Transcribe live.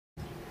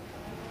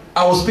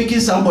I was speaking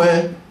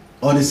somewhere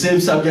on the same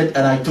subject,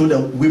 and I told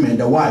the women,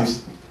 the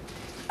wives,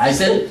 I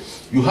said,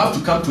 you have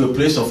to come to a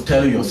place of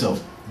telling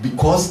yourself,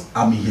 because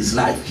I'm in his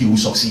life, he will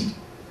succeed.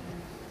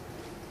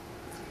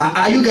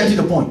 Are you getting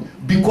the point?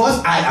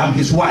 Because I am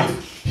his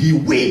wife, he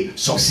will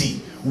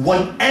succeed.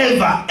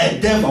 Whatever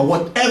endeavor,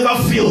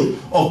 whatever field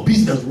of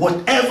business,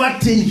 whatever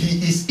thing he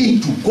is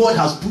into, God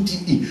has put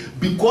him in.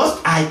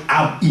 Because I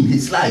am in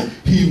his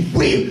life, he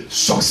will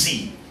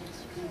succeed.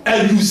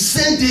 And you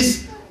say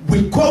this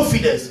with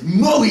confidence,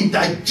 knowing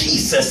that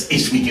Jesus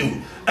is with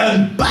you.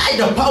 And by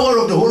the power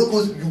of the Holy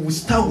Ghost, you will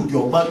start with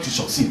your man to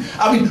succeed.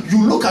 I mean,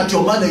 you look at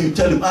your man and you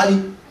tell him,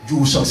 Ali, you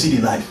will succeed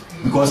in life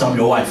because I'm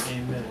your wife.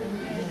 Amen.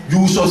 You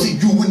will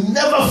succeed. You will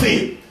never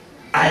fail.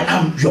 I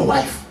am your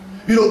wife.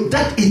 You know,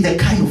 that is the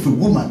kind of a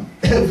woman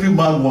every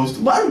man wants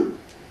to marry.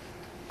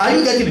 Are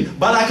you getting it?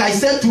 But like I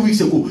said 2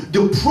 weeks ago,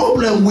 the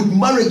problem with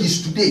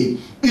marriages today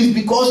is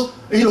because,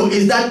 you know,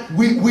 is that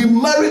we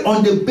marry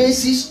on the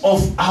basis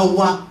of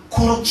our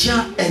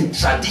culture and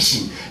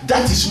tradition.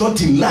 That is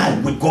not in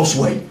line with God's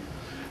word.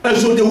 And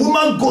so the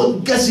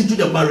woman gets into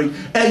the marriage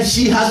and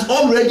she has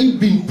already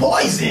been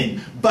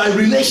poisoned by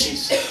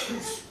relations.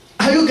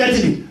 Are you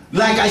getting it?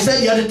 Like I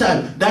said the other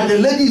time, that the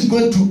lady is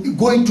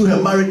going to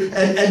her marriage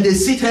and they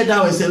sit her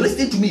down and say,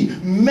 listen to me,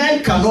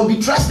 men cannot be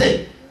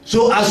trusted.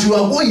 So as you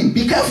are going,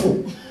 be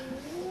careful.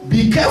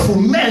 Be careful,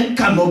 men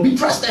cannot be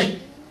trusted.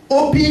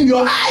 Open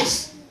your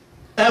eyes.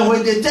 And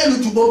when they tell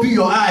you to open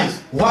your eyes,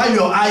 while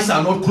your eyes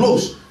are not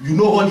closed, you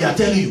know what they are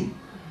telling you.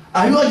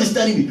 Are you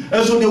understanding me?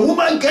 And so the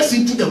woman gets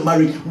into the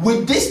marriage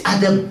with this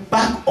at the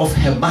back of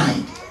her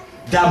mind,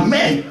 that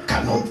men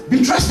cannot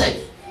be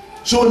trusted.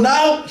 So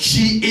now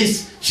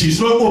she's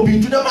not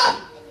open to the man.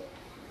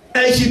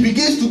 And she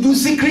begins to do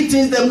secret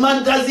things the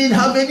man doesn't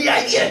have any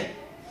idea.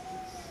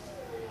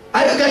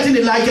 Are you getting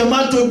it? Like a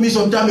man told me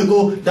some time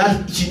ago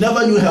that she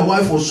never knew her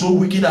wife was so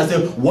wicked. I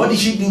said, what did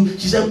she do?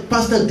 She said,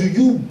 Pastor,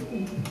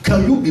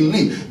 can you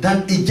believe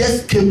that it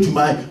just came to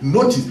my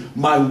notice?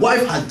 My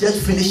wife has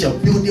just finished a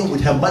building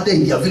with her mother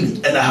in their village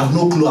and I have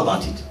no clue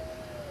about it.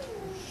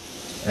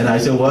 And I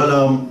said,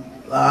 well,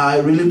 I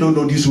really don't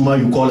know this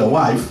woman you call a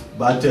wife,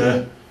 but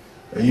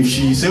if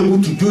she is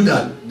able to do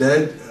that,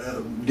 then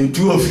the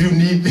two of you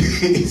need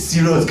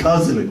serious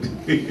counseling.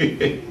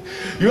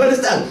 You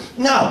understand?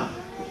 Now,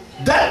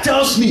 that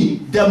tells me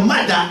the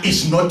mother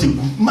is not a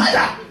good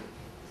mother.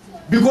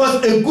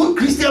 Because a good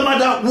Christian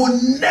mother will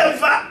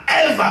never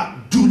ever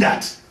do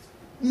that.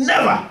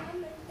 Never.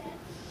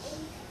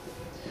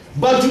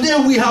 But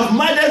today we have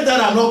mothers that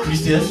are not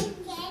Christians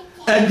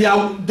and their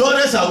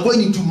daughters are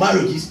going into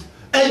marriages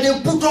and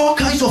they put all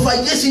kinds of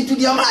ideas into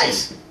their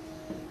minds.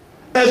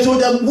 And so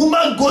the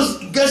woman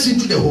gets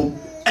into the home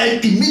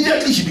and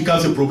immediately she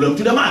becomes a problem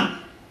to the man.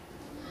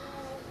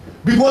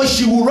 Because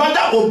she will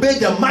rather obey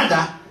the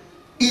mother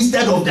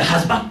instead of the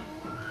husband.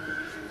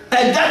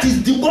 And that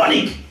is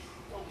demonic.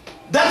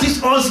 That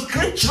is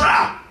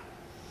unscriptural.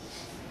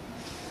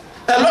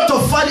 A lot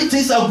of funny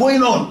things are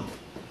going on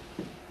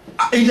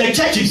in the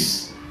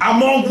churches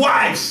among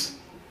wives.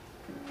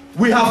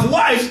 We have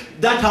wives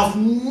that have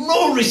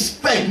no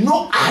respect,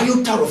 no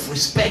iota of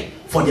respect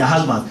for their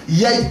husbands,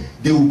 yet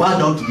they will bow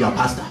down to their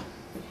pastor.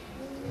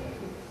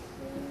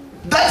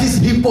 That is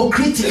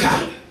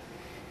hypocritical.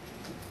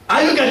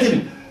 Are you getting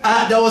it?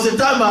 There was a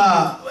time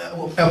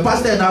a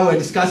pastor and I were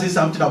discussing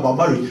something about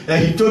marriage,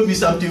 and he told me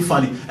something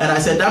funny, and I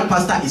said, that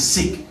pastor is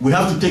sick. We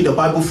have to take the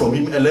Bible from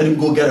him and let him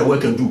go get a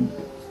work and do.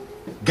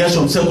 Get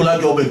some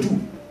secular job and do.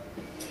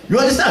 You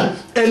understand?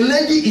 A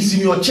lady is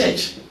in your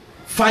church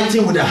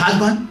fighting with her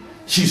husband.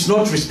 She's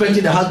not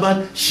respecting the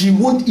husband. She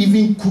won't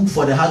even cook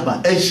for the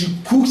husband. And she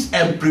cooks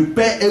and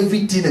prepare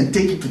everything and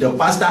take it to the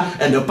pastor.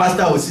 And the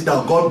pastor will sit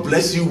down, God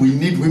bless you, we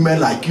need women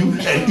like you,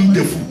 and eat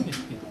the food.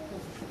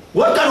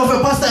 What kind of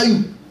a pastor are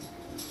you?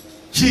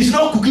 She's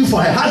not cooking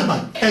for her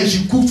husband and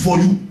she cooked for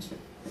you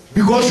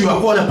because you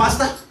are called a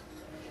pastor.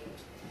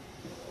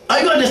 Are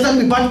you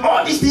understanding me? But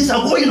all these things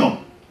are going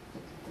on.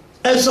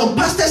 And some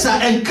pastors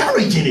are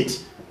encouraging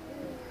it.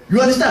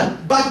 You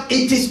understand? But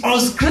it is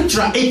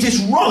unscriptural. It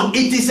is wrong.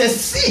 It is a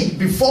sin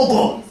before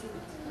God.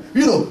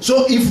 You know,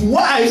 so if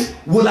wives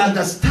will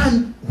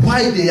understand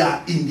why they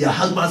are in their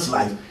husband's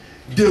life,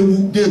 they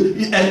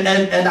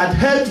and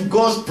adhere to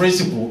God's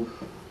principle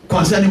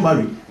concerning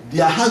marriage,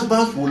 their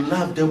husbands will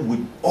love them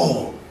with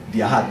all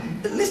their heart.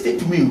 Listen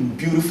to me,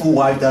 beautiful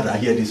wife that are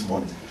here this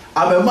morning.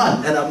 I'm a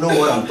man and I know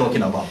what I'm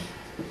talking about.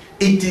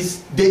 It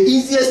is the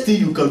easiest thing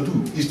you can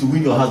do is to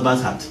win your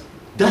husband's heart.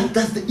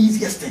 That's the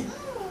easiest thing.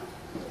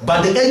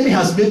 But the enemy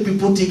has made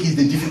people think it's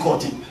the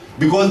difficult thing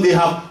because they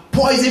have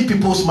poisoned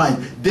people's mind.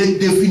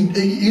 They've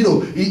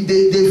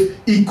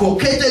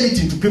inculcated it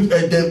into people,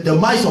 the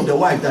minds of the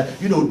wife that,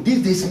 you know,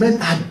 these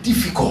men are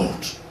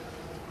difficult.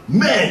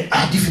 Men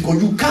are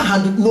difficult. You can't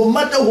handle, no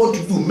matter what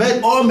you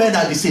do. All men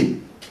are the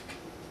same.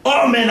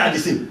 All men are the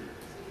same.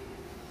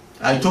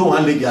 I told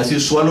one lady, I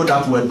said, swallow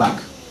that word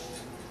back.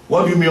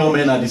 What do you mean all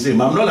men are the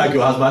same? I'm not like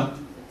your husband.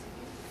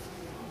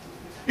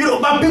 You know,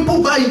 but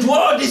people buy into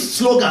all these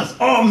slogans.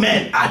 All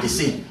men are the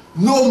same.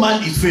 No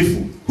man is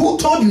faithful. Who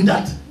told you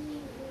that?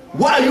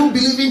 Why are you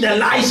believing the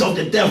lies of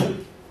the devil?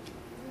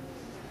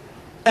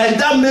 And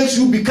that makes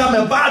you become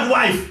a bad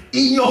wife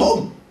in your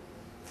home.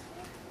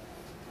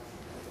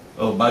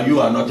 Oh, but you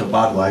are not a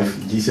bad wife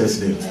in Jesus'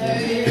 name.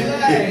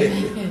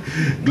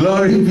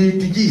 Glory be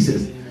to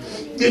Jesus.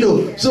 You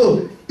know,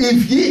 so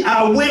if ye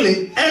are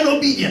willing and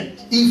obedient,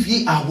 if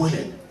ye are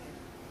willing,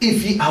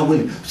 if ye are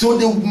willing. So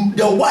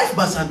the wife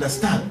must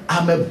understand,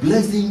 I'm a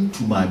blessing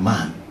to my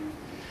man.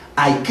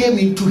 I came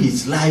into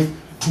his life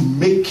to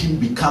make him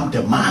become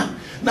the man.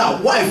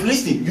 Now, wife,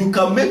 listen, you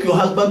can make your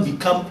husband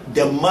become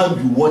the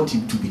man you want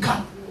him to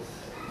become.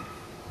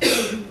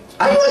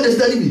 Are you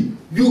understanding me?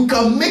 You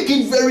can make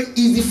it very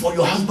easy for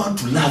your husband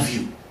to love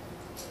you.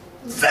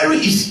 Very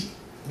easy.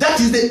 That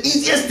is the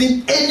easiest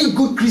thing any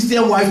good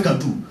Christian wife can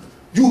do.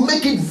 You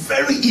make it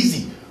very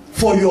easy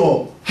for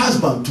your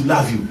husband to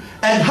love you.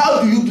 And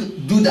how do you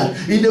do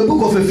that? In the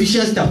book of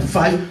Ephesians chapter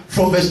 5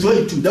 from verse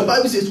 22, the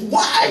Bible says,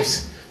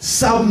 wives,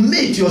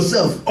 submit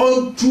yourself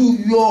unto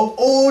your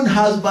own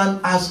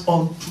husband as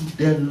unto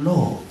the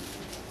Lord.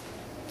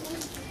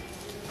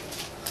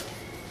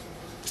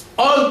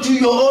 Unto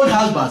your own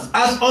husbands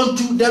as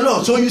unto the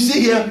Lord. So you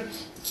see here,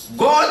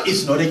 God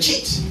is not a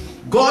cheat.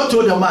 God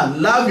told the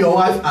man, love your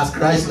wife as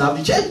Christ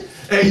loved the church.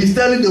 And he's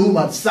telling the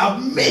woman,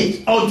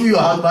 submit unto your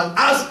husband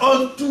as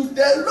unto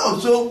the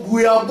Lord. So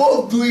we are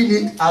both doing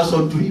it as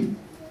unto him.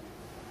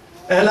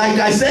 And like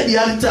I said the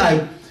other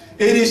time,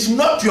 it is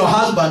not your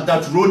husband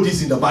that wrote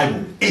this in the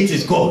Bible. It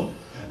is God.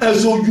 And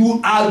so you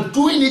are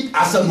doing it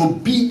as an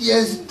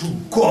obedience to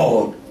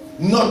God,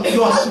 not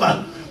your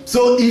husband.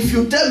 So if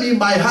you tell me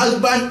my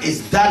husband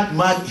is that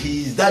man,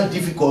 he is that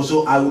difficult,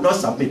 so I will not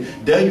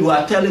submit, then you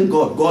are telling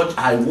God, God,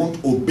 I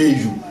won't obey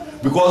you.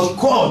 Because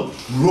God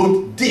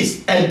wrote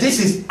this, and this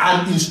is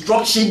an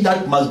instruction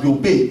that must be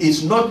obeyed.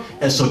 It's not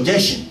a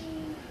suggestion.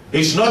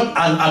 It's not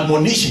an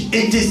admonition.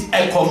 It is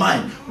a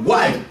command.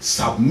 Wife,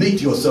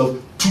 submit yourself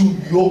to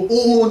your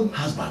own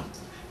husband.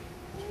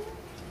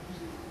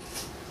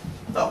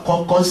 Now,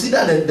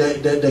 consider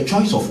the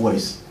choice of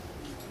words.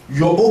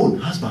 Your own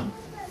husband.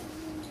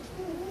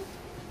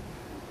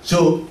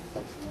 So,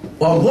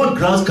 on what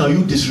grounds can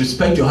you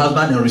disrespect your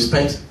husband and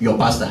respect your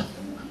pastor?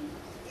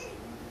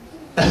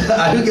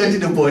 Are you getting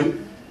the point?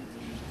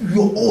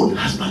 Your own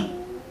husband.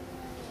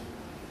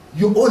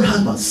 Your own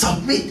husband.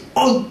 Submit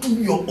unto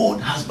your own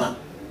husband.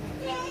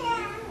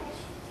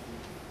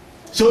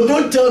 So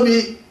don't tell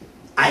me,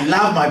 I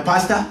love my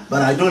pastor,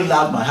 but I don't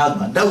love my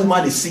husband. That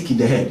woman is sick in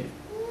the head.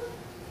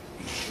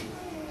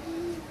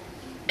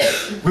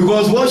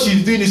 Because what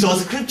she's doing is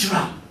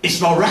unscriptural. It's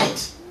not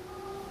right.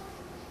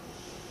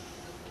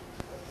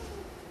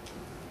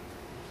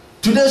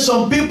 Today,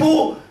 some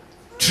people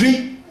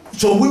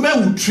some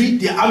women will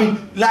treat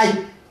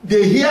like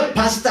they hear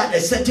pastor, a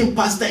certain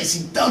pastor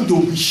is in town,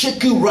 they'll be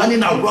shaking,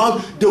 running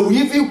around, they will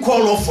even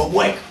call off from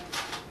work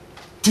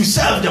to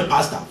serve the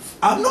pastor.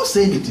 I'm not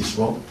saying it is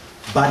wrong,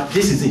 but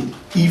this is it.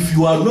 If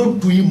you are not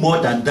doing more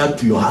than that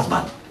to your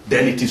husband,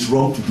 then it is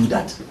wrong to do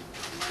that.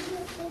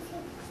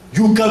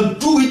 You can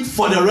do it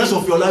for the rest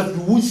of your life,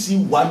 you won't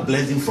see one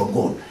blessing from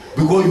God,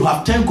 because you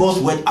have turned God's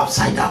word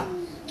upside down.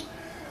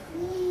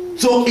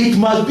 So it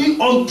must be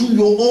unto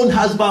your own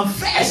husband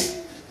first.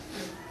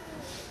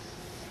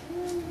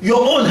 Your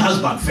own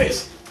husband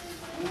first.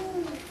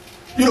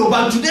 You know,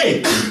 but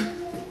today,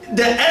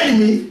 the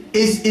enemy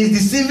is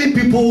deceiving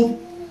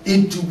people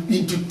into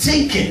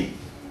thinking,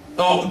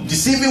 or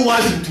deceiving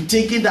wives into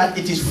thinking that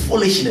it is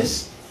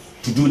foolishness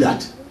to do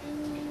that.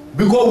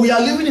 Because we are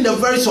living in a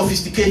very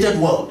sophisticated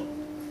world.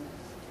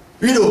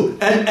 You know,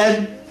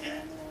 and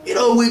you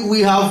know,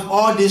 we have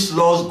all these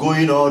laws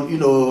going on, you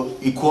know,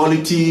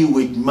 equality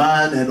with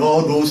man and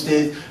all those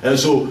things. And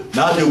so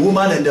now the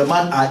woman and the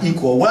man are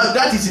equal. Well,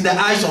 that is in the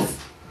eyes of,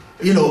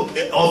 you know,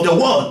 of the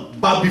world.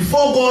 But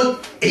before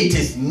God, it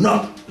is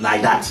not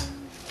like that.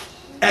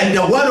 And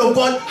the word of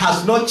God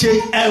has not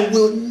changed and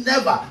will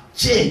never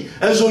change.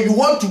 And so you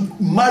want to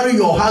marry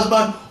your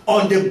husband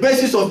on the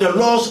basis of the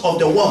laws of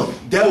the world.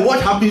 Then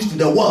what happens to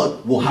the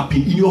world will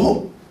happen in your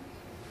home.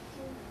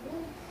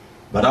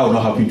 But that will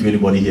not happen to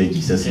anybody here in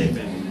Jesus' name.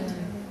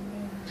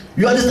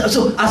 You understand?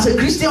 So as a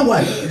Christian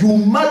wife, you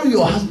marry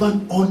your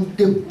husband on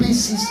the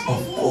basis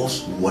of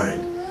God's word.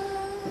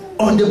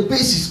 On the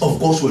basis of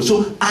God's word.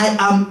 So I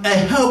am a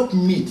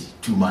helpmeet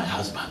to my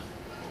husband.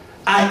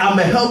 I am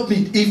a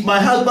helpmeet. If my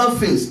husband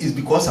fails, it's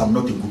because I'm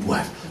not a good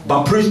wife.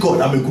 But praise God,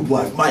 I'm a good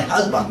wife. My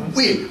husband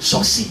will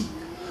succeed.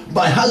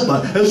 My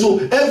husband. And so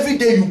every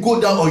day you go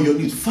down on your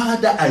knees,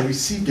 Father, I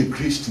receive the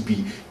grace to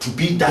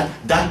be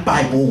that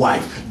Bible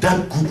wife,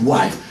 that good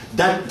wife,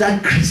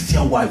 that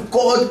Christian wife.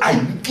 God, I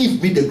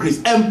give me the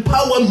grace.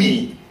 Empower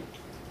me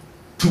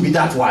to be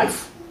that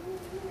wife.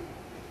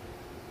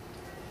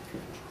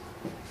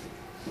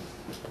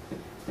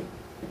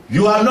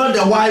 You are not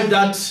the wife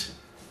that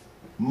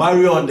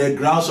marry on the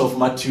grounds of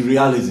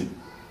materialism.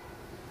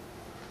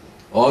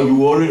 Or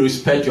you only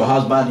respect your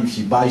husband if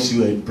she buys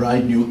you a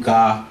brand new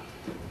car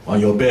on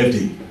your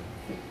birthday,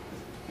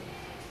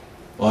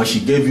 or she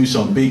gave you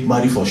some big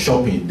money for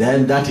shopping.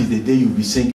 Then that is the day you'll be saying